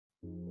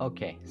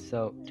Okay,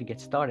 so to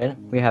get started,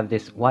 we have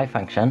this y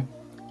function,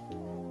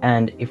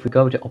 and if we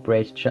go to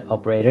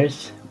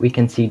operators, we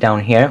can see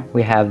down here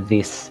we have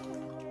this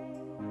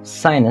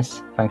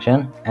sinus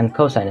function and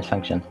cosinus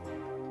function.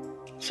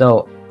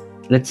 So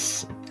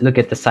let's look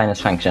at the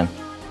sinus function.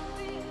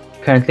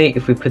 Currently,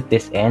 if we put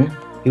this in,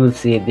 you will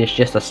see there's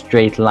just a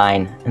straight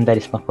line, and that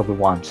is not what we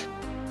want.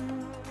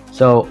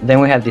 So then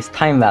we have this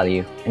time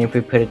value, and if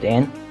we put it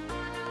in,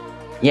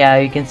 yeah,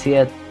 you can see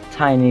a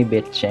tiny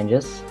bit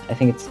changes. I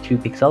think it's 2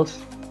 pixels.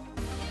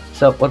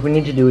 So what we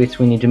need to do is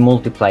we need to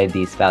multiply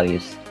these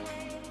values.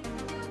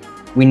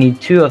 We need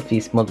 2 of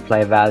these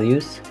multiply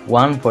values,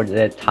 one for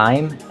the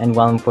time and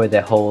one for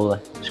the whole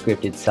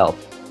script itself.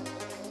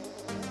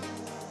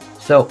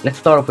 So let's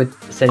start off with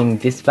setting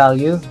this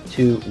value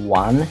to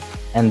 1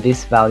 and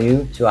this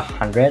value to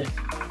 100.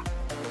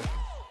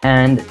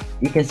 And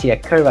you can see a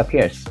curve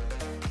appears.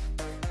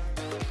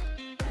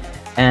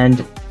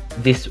 And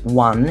this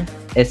 1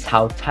 is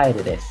how tight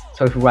it is.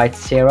 So if we write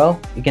 0,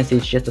 you can see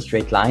it's just a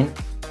straight line.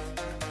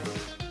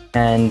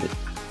 And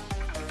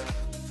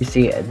you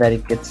see that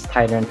it gets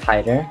tighter and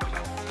tighter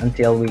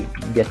until we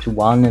get to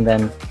 1, and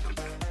then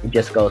it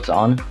just goes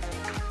on.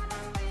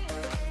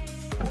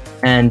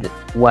 And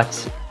what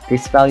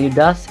this value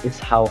does is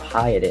how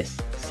high it is.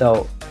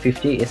 So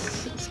 50 is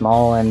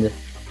small, and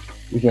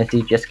you can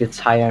see it just gets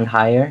higher and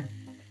higher.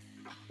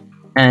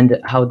 And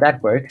how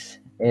that works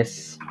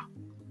is,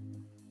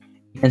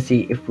 you can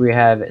see if we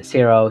have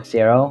 0,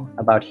 0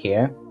 about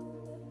here,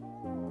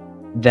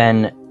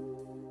 then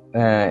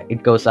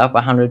it goes up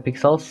 100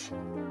 pixels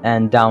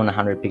and down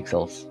 100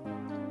 pixels.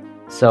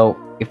 So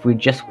if we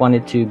just want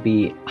it to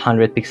be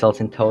 100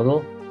 pixels in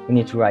total, we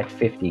need to write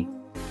 50.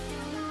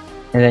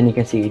 And then you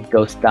can see it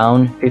goes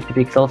down 50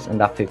 pixels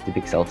and up 50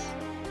 pixels.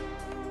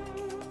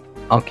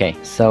 Okay,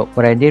 so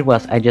what I did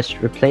was I just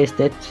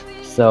replaced it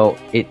so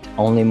it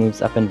only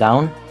moves up and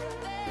down.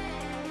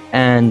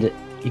 And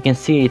you can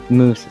see it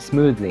moves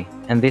smoothly,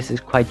 and this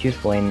is quite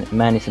useful in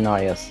many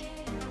scenarios.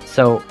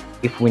 So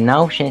if we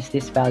now change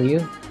this value,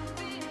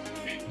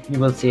 you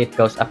will see it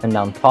goes up and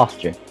down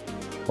faster.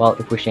 Well,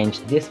 if we change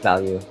this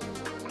value,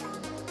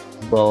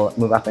 it will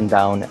move up and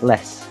down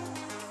less.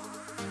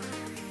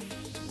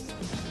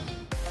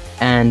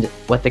 And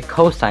what the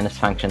cosinus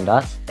function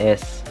does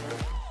is,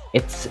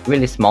 it's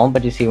really small,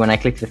 but you see when I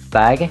click the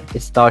flag,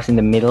 it starts in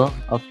the middle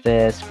of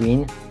the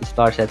screen. It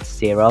starts at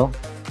 0.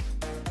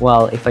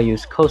 Well, if I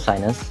use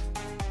cosinus,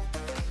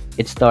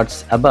 it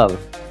starts above.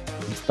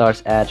 It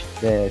starts at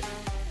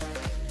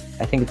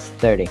I think it's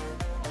 30.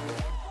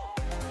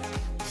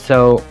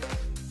 So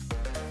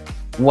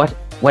what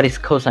is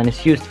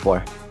cosinus used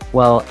for?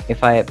 Well,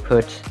 if I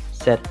put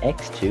set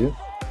x to,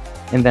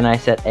 and then I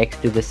set x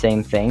to the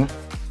same thing,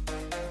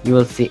 you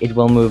will see it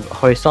will move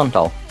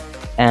horizontal.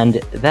 And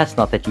that's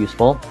not that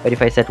useful, but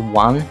if I set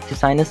one to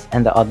sinus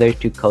and the other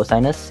to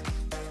cosinus,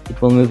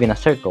 it will move in a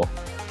circle.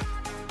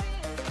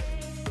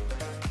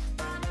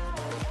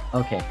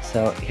 Okay,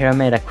 so here I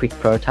made a quick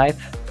prototype,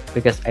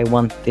 because I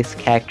want this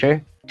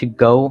character to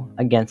go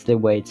against the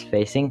way it's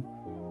facing,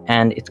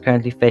 and it's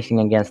currently facing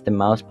against the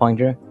mouse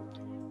pointer,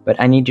 but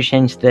I need to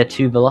change the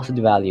 2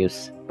 velocity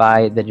values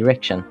by the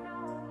direction.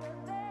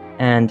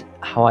 And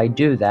how I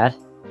do that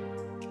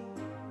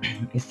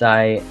is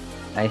I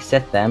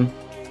set them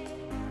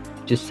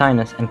to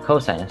sinus and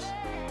cosinus.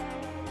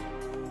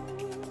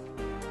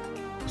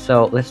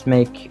 So let's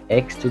make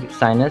x to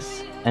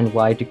sinus and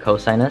y to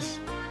cosinus,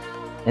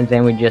 and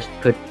then we just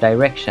put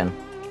direction.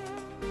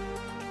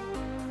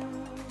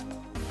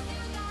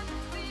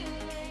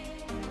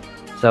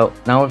 So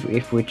now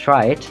if we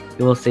try it,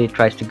 you will see it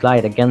tries to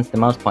glide against the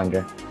mouse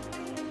pointer.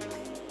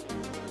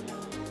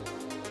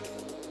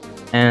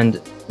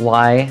 And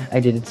why I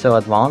did it so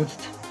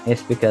advanced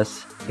is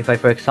because if I,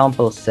 for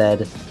example,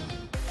 said,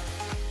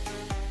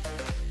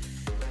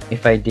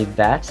 if I did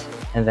that,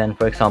 and then,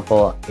 for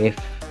example, if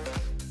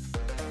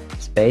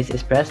space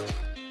is pressed,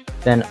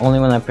 then only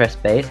when I press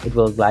space it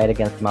will glide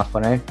against the mouse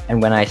pointer,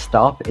 and when I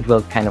stop it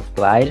will kind of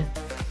glide.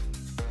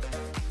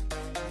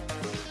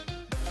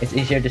 It's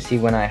easier to see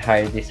when I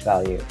hide this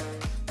value.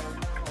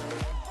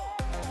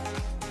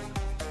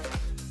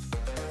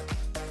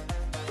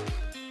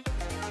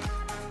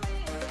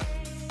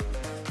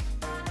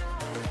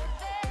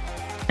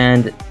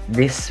 And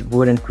this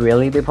wouldn't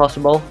really be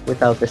possible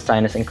without the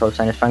sinus and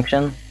cosinus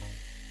function,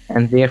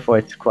 and therefore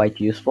it's quite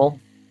useful.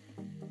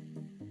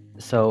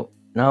 So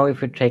now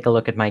if we take a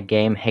look at my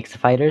game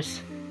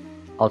Hexafighters,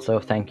 also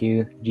thank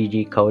you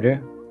GG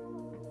Coder.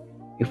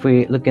 If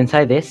we look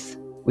inside this,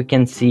 we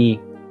can see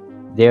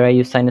there I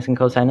use sinus and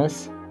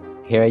cosinus,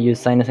 here I use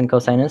sinus and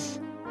cosinus,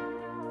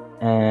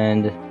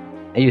 and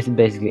I use it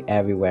basically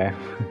everywhere.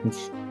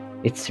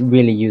 it's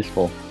really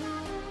useful.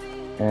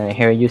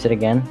 Here I use it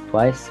again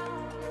twice,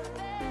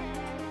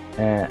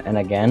 and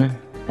again,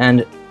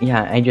 and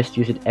yeah, I just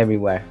use it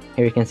everywhere.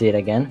 Here you can see it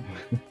again.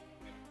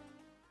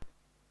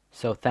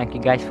 So thank you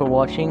guys for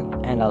watching,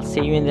 and I'll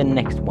see you in the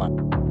next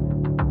one.